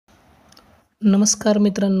नमस्कार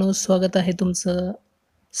मित्रांनो, स्वागत आहे तुमचं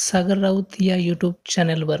सागर राऊत या यूट्यूब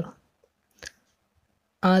चॅनलवर.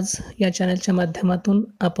 आज या चॅनलच्या माध्यमातून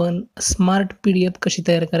आपण स्मार्ट PDF कशी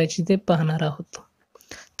तयार करायची ते पाहणार आहोत.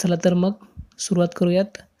 चला तर मग सुरुवात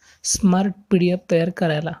करूयात स्मार्ट PDF तयार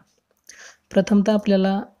करायला. प्रथमतः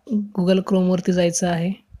आपल्याला Google Chromeवरती जायचं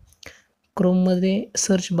आहे. Chromeमध्ये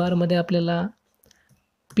सर्च बारमध्ये आपल्याला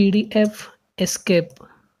PDF एस्केप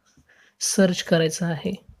सर्च करायचं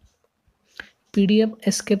आहे. PDF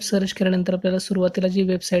एस्केप सर्च केल्यानंतर आपल्याला सुरुवातीला जी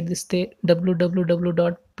वेबसाईट दिसते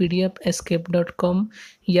www.pdfescape.com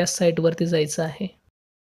या साईटवरती जायचं आहे.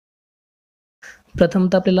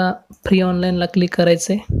 प्रथमतः आपल्याला फ्री ऑनलाईनला क्लिक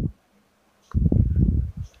करायचं आहे.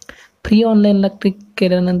 फ्री ऑनलाईनला क्लिक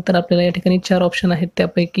केल्यानंतर आपल्याला या ठिकाणी 4 ऑप्शन आहेत.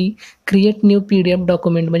 त्यापैकी क्रिएट न्यू PDF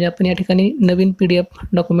डॉक्युमेंट म्हणजे आपण या ठिकाणी नवीन PDF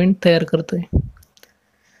डॉक्युमेंट तयार करतोय.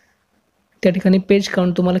 त्या ठिकाणी पेज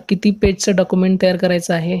काउंट तुम्हाला किती पेजचं डॉक्युमेंट तयार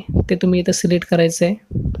करायचं आहे ते तुम्ही इथं सिलेक्ट करायचं आहे.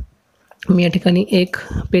 मी या ठिकाणी 1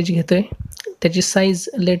 पेज घेतोय. त्याची साईज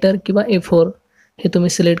लेटर किंवा A4 हे तुम्ही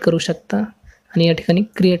सिलेक्ट करू शकता आणि या ठिकाणी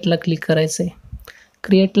क्रिएटला क्लिक करायचं आहे.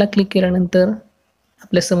 क्रिएटला क्लिक केल्यानंतर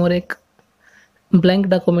आपल्यासमोर एक ब्लँक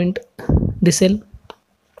डॉक्युमेंट दिसेल.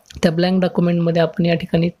 त्या ब्लँक डॉक्युमेंटमध्ये आपण या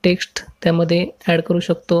ठिकाणी टेक्स्ट त्यामध्ये ॲड करू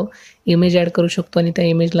शकतो, इमेज ॲड करू शकतो आणि त्या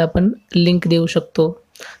इमेजला आपण लिंक देऊ शकतो.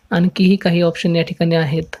 आणखीही काही ऑप्शन या ठिकाणी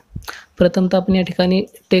आहेत. प्रथमतः आपण या ठिकाणी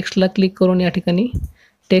टेक्स्टला क्लिक करून या ठिकाणी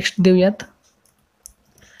टेक्स्ट देऊयात.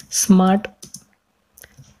 स्मार्ट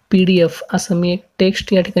PDF असं मी एक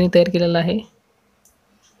टेक्स्ट या ठिकाणी तयार केलेला आहे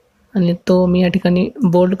आणि तो मी या ठिकाणी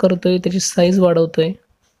बोल्ड करतोय, त्याची साईज वाढवतोय.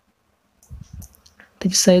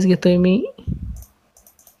 त्याची साईज घेतोय मी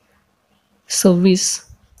 26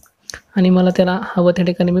 आणि मला त्याला हवं त्या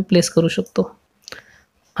ठिकाणी मी प्लेस करू शकतो.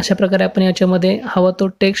 अशा प्रकारे आपण याच्यामध्ये हवा तो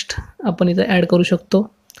टेक्स्ट आपण इथं ॲड करू शकतो.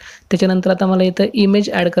 त्याच्यानंतर आता मला इथं इमेज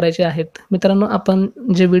ॲड करायचे आहेत. मित्रांनो, आपण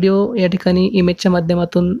जे व्हिडिओ या ठिकाणी इमेजच्या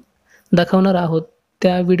माध्यमातून दाखवणार आहोत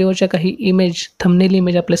त्या व्हिडिओच्या काही इमेज थंबनेल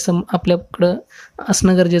इमेज आपल्याकडं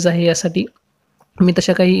असणं गरजेचं आहे. यासाठी मी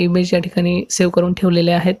तशा काही इमेज या ठिकाणी सेव्ह करून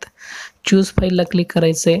ठेवलेल्या आहेत. चूज फाईलला क्लिक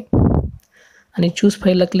करायचं आहे आणि चूज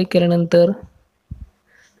फाईलला क्लिक केल्यानंतर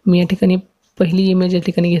मी या ठिकाणी पहिली इमेज या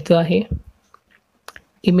ठिकाणी घेतो आहे.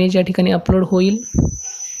 इमेज या ठिकाणी अपलोड होईल.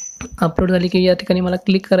 अपलोड झाली की या ठिकाणी मला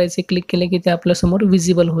क्लिक करायचे. क्लिक केले की ते आपल्यासमोर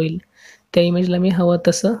विजिबल होईल. त्या इमेजला मी हवं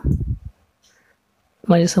तसं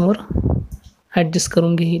माझ्यासमोर ॲडजस्ट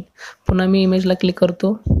करून घेईल. पुन्हा मी इमेजला क्लिक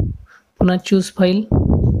करतो. पुन्हा चूज फाईल.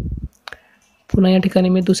 पुन्हा या ठिकाणी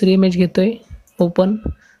मी दुसरी इमेज घेतो आहे. ओपन.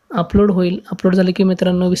 अपलोड होईल. अपलोड झाले की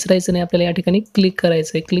मित्रांनो विसरायचं नाही, आपल्याला या ठिकाणी क्लिक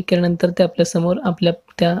करायचं आहे. क्लिक केल्यानंतर ते आपल्यासमोर आपल्या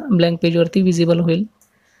त्या ब्लँक पेजवरती विजिबल होईल.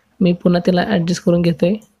 मी पुन्हा त्याला ॲडजस्ट करून घेतो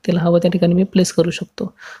आहे. त्याला हवं त्या ठिकाणी मी प्लेस करू शकतो.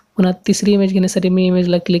 पुन्हा तिसरी इमेज घेण्यासाठी मी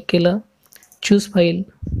इमेजला क्लिक केलं. चूज फाईल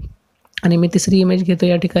आणि मी तिसरी इमेज घेतो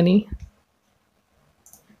या ठिकाणी.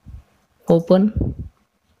 ओपन.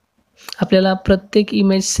 आपल्याला प्रत्येक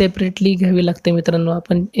इमेज सेपरेटली घ्यावी लागते मित्रांनो.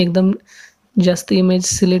 आपण एकदम जास्त इमेज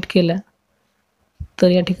सिलेक्ट केल्या तर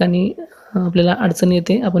या ठिकाणी आपल्याला अडचण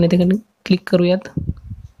येते. आपण या ठिकाणी क्लिक करूयात.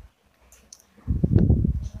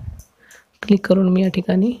 क्लिक करून मी या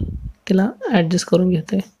ठिकाणी त्याला ॲडजस्ट करून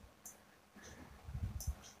घेतो आहे.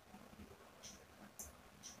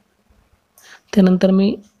 त्यानंतर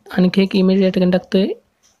मी आणखी एक इमेज या ठिकाणी टाकतो आहे.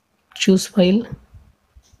 चूज फाईल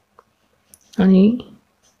आणि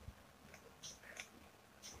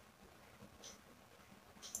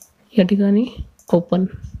या ठिकाणी ओपन.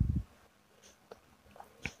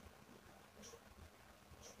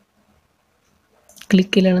 क्लिक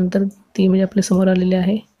केल्यानंतर ती इमेज आपल्यासमोर आलेली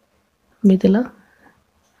आहे. मी त्याला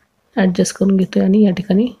ॲडजस्ट करून घेतो आहे आणि या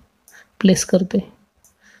ठिकाणी प्लेस करतो आहे.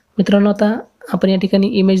 मित्रांनो, आता आपण या ठिकाणी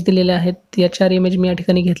इमेज दिलेल्या आहेत. या 4 इमेज मी या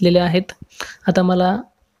ठिकाणी घेतलेल्या आहेत. आता मला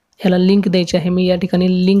ह्याला लिंक द्यायची आहे. मी या ठिकाणी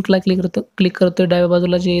लिंकला क्लिक करतो आहे. डाव्या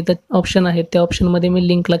बाजूला जे इथं ऑप्शन आहेत त्या ऑप्शनमध्ये मी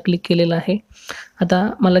लिंकला क्लिक केलेलं आहे. आता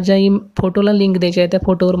मला ज्या फोटोला लिंक द्यायची आहे त्या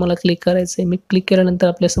फोटोवर मला क्लिक करायचं आहे. मी क्लिक केल्यानंतर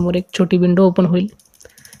आपल्यासमोर एक छोटी विंडो ओपन होईल.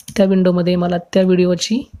 त्या विंडोमध्ये मला त्या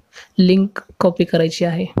व्हिडिओची लिंक कॉपी करायची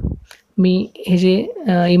आहे. मी हे जे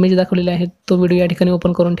इमेज दाखवलेले आहेत तो व्हिडिओ या ठिकाणी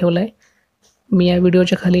ओपन करून ठेवला आहे. मी या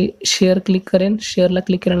व्हिडिओच्या खाली शेअर क्लिक करेन. शेअरला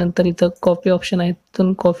क्लिक केल्यानंतर इथं कॉपी ऑप्शन आहे.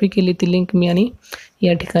 तिथून कॉपी केली ती लिंक मी आणि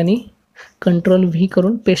या ठिकाणी Ctrl+V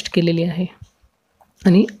करून पेस्ट केलेली आहे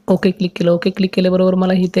आणि ओके क्लिक केलं. ओके क्लिक केल्याबरोबर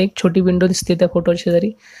मला इथं एक छोटी विंडो दिसते त्या फोटोच्या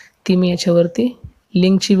शेजारी. ती मी याच्यावरती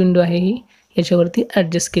लिंकची विंडो आहे ही याच्यावरती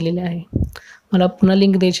ॲडजस्ट केलेली आहे. मला पुन्हा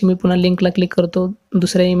लिंक द्यायची. मी पुन्हा लिंकला क्लिक करतो.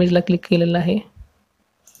 दुसऱ्या इमेजला क्लिक केलेलं आहे.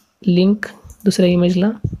 लिंक दुसऱ्या इमेजला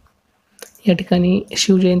या ठिकाणी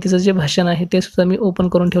शिवजयंतीचं जे भाषण आहे ते सुद्धा मी ओपन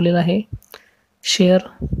करून ठेवलेलं आहे. शेअर,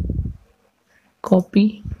 कॉपी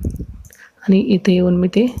आणि इथे येऊन मी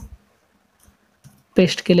ते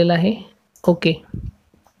पेस्ट केलेलं आहे. ओके.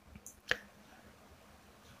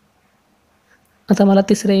 आता मला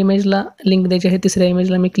तिसऱ्या इमेजला लिंक द्यायची आहे. तिसऱ्या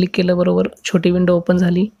इमेजला मी क्लिक केलं, बरोबर छोटी विंडो ओपन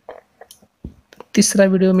झाली. तिसरा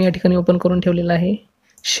व्हिडिओ मी या ठिकाणी ओपन करून ठेवलेला आहे.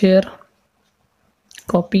 शेअर,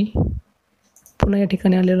 कॉपी, पुन्हा या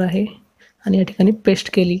ठिकाणी आलेलं आहे आणि या ठिकाणी पेस्ट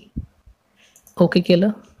केली. ओके केलं.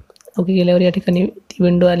 ओके केल्यावर या ठिकाणी ती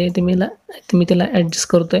विंडो आली आहे. मी त्याला ॲडजस्ट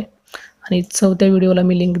करतो आहे आणि चौथ्या व्हिडिओला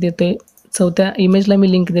मी लिंक देतो आहे. चौथ्या इमेजला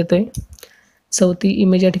मी लिंक देतो आहे. चौथी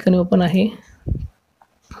इमेज या ठिकाणी ओपन आहे.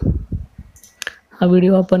 हा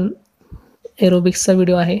व्हिडिओ आपण एरोबिक्सचा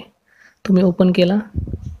व्हिडिओ आहे. तुम्ही ओपन केला,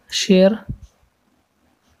 शेअर,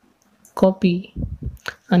 कॉपी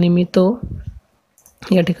आणि मी तो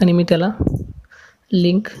या ठिकाणी मी त्याला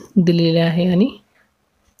लिंक दिलेली आहे आणि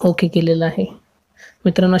ओके केलेलं आहे.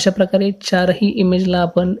 मित्रांनो, अशा प्रकारे 4ही इमेजला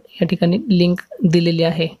आपण या ठिकाणी लिंक दिलेली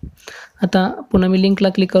आहे. आता पुन्हा मी लिंकला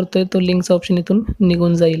क्लिक करतो आहे, तो लिंकचा ऑप्शन इथून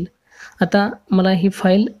निघून जाईल. आता मला ही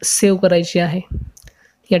फाईल सेव्ह करायची आहे.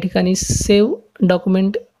 या ठिकाणी सेव्ह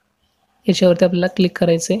डॉक्युमेंट याच्यावरती आपल्याला क्लिक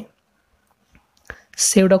करायचं आहे.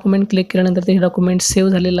 सेव्ह डॉक्युमेंट क्लिक केल्यानंतर ते डॉक्युमेंट सेव्ह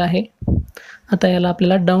झालेलं आहे. आता याला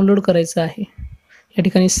आपल्याला डाउनलोड करायचं आहे. या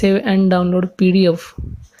ठिकाणी सेव्ह अँड डाउनलोड PDF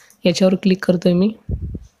याच्यावर क्लिक करतो आहे मी.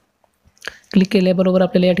 क्लिक केल्याबरोबर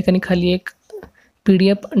आपल्याला या ठिकाणी खाली एक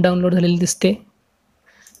PDF डाउनलोड झालेली दिसते.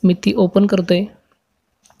 मी ती ओपन करतो आहे.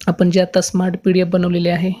 आपण जे आता स्मार्ट PDF बनवलेली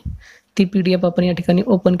आहे ती PDF आपण या ठिकाणी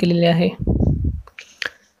ओपन केलेली आहे.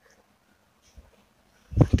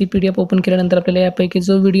 ती PDF ओपन केल्यानंतर आपल्याला यापैकी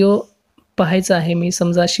जो व्हिडिओ पाहायचा आहे, मी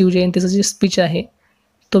समजा शिवजयंतीचं जे स्पीच आहे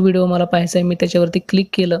तो व्हिडिओ मला पाहायचा आहे. मी त्याच्यावरती क्लिक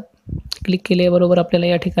केलं. क्लिक केल्याबरोबर आपल्याला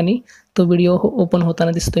या ठिकाणी तो व्हिडिओ ओपन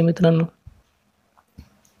होताना दिसतोय मित्रांनो.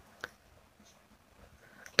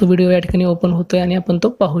 तो व्हिडिओ या ठिकाणी ओपन होतोय आणि आपण तो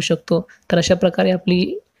पाहू शकतो. तर अशा प्रकारे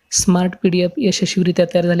आपली स्मार्ट PDF यशस्वीरित्या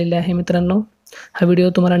तयार झालेली आहे मित्रांनो. हा व्हिडिओ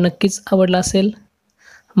तुम्हाला नक्कीच आवडला असेल.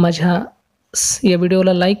 माझ्या या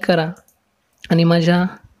व्हिडिओला लाईक करा आणि माझ्या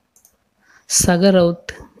सागर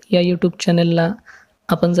राऊत या यूट्यूब चॅनलला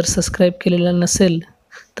आपण जर सबस्क्राईब केलेलं नसेल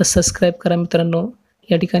तर सबस्क्राईब करा मित्रांनो.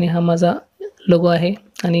 या ठिकाणी हा माझा लोगो आहे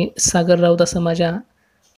आणि सागर राऊत असं माझ्या